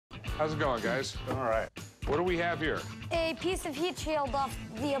How's it going, guys? All right. What do we have here? A piece of heat shield off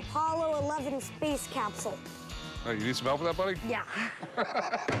the Apollo 11 space capsule. Oh, you need some help with that, buddy? Yeah.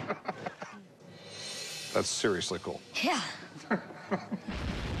 That's seriously cool. Yeah.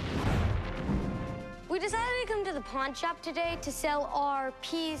 We decided to come to the pawn shop today to sell our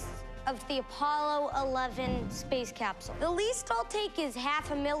piece of the Apollo 11 space capsule. The least I'll take is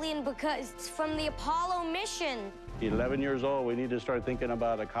 $500,000 because it's from the Apollo mission. 11 years old, we need to start thinking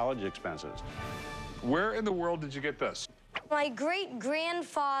about college expenses. Where in the world did you get this? My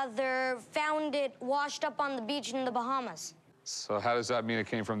great-grandfather found it washed up on the beach in the Bahamas. So how does that mean it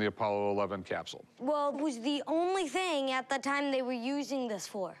came from the Apollo 11 capsule? Well, it was the only thing at the time they were using this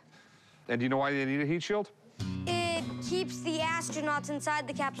for. And do you know why they need a heat shield? It keeps the astronauts inside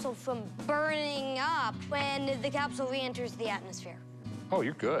the capsule from burning up when the capsule re-enters the atmosphere. Oh,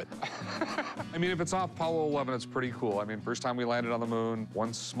 you're good. I mean, if it's off Apollo 11, it's pretty cool. I mean, first time we landed on the moon,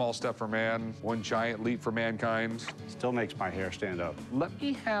 one small step for man, one giant leap for mankind. Still makes my hair stand up. Let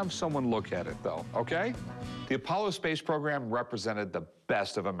me have someone look at it, though, okay? The Apollo space program represented the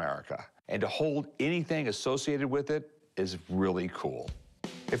best of America, and to hold anything associated with it is really cool.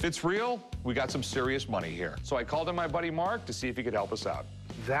 If it's real, we got some serious money here. So I called in my buddy Mark to see if he could help us out.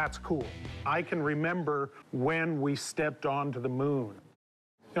 That's cool. I can remember when we stepped onto the moon.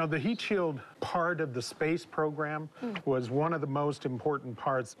 You know, the heat shield part of the space program was one of the most important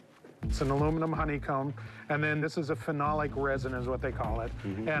parts. It's an aluminum honeycomb, and then this is a phenolic resin is what they call it.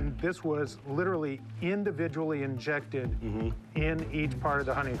 And this was literally individually injected in each part of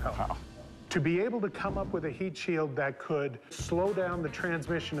the honeycomb. Wow. To be able to come up with a heat shield that could slow down the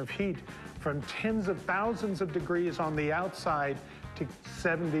transmission of heat from tens of thousands of degrees on the outside to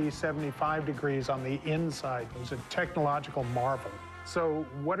 70, 75 degrees on the inside was a technological marvel. So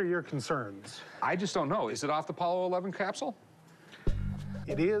what are your concerns? I just don't know. Is it off the Apollo 11 capsule?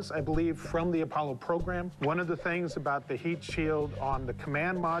 It is, I believe, from the Apollo program. One of the things about the heat shield on the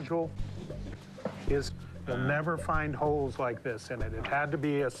command module is you'll never find holes like this in it. It had to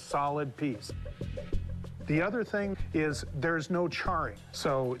be a solid piece. The other thing is there's no charring.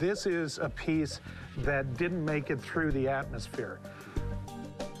 So this is a piece that didn't make it through the atmosphere.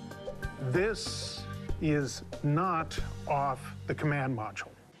 This is not off the command module.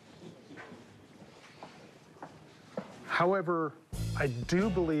 However, I do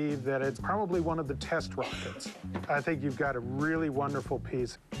believe that it's probably one of the test rockets. I think you've got a really wonderful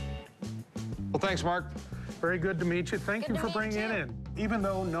piece. Well, thanks, Mark. Very good to meet you. Thank you for bringing it in. Even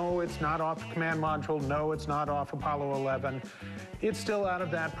though, no, it's not off the command module, no, it's not off Apollo 11, it's still out of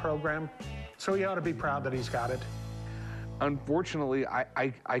that program, so you ought to be proud that he's got it. Unfortunately,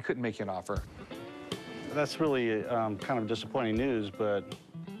 I couldn't make you an offer. That's really kind of disappointing news, but...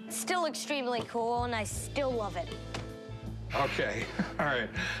 Still extremely cool, and I still love it. Okay, all right.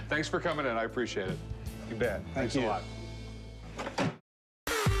 Thanks for coming in, I appreciate it. You bet. Thanks a lot.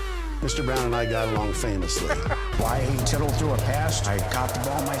 Mr. Brown and I got along famously. Why he tittled through a pass, I caught the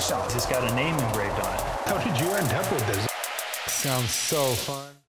ball myself. It's got a name engraved on it. How did you end up with this? Sounds so fun.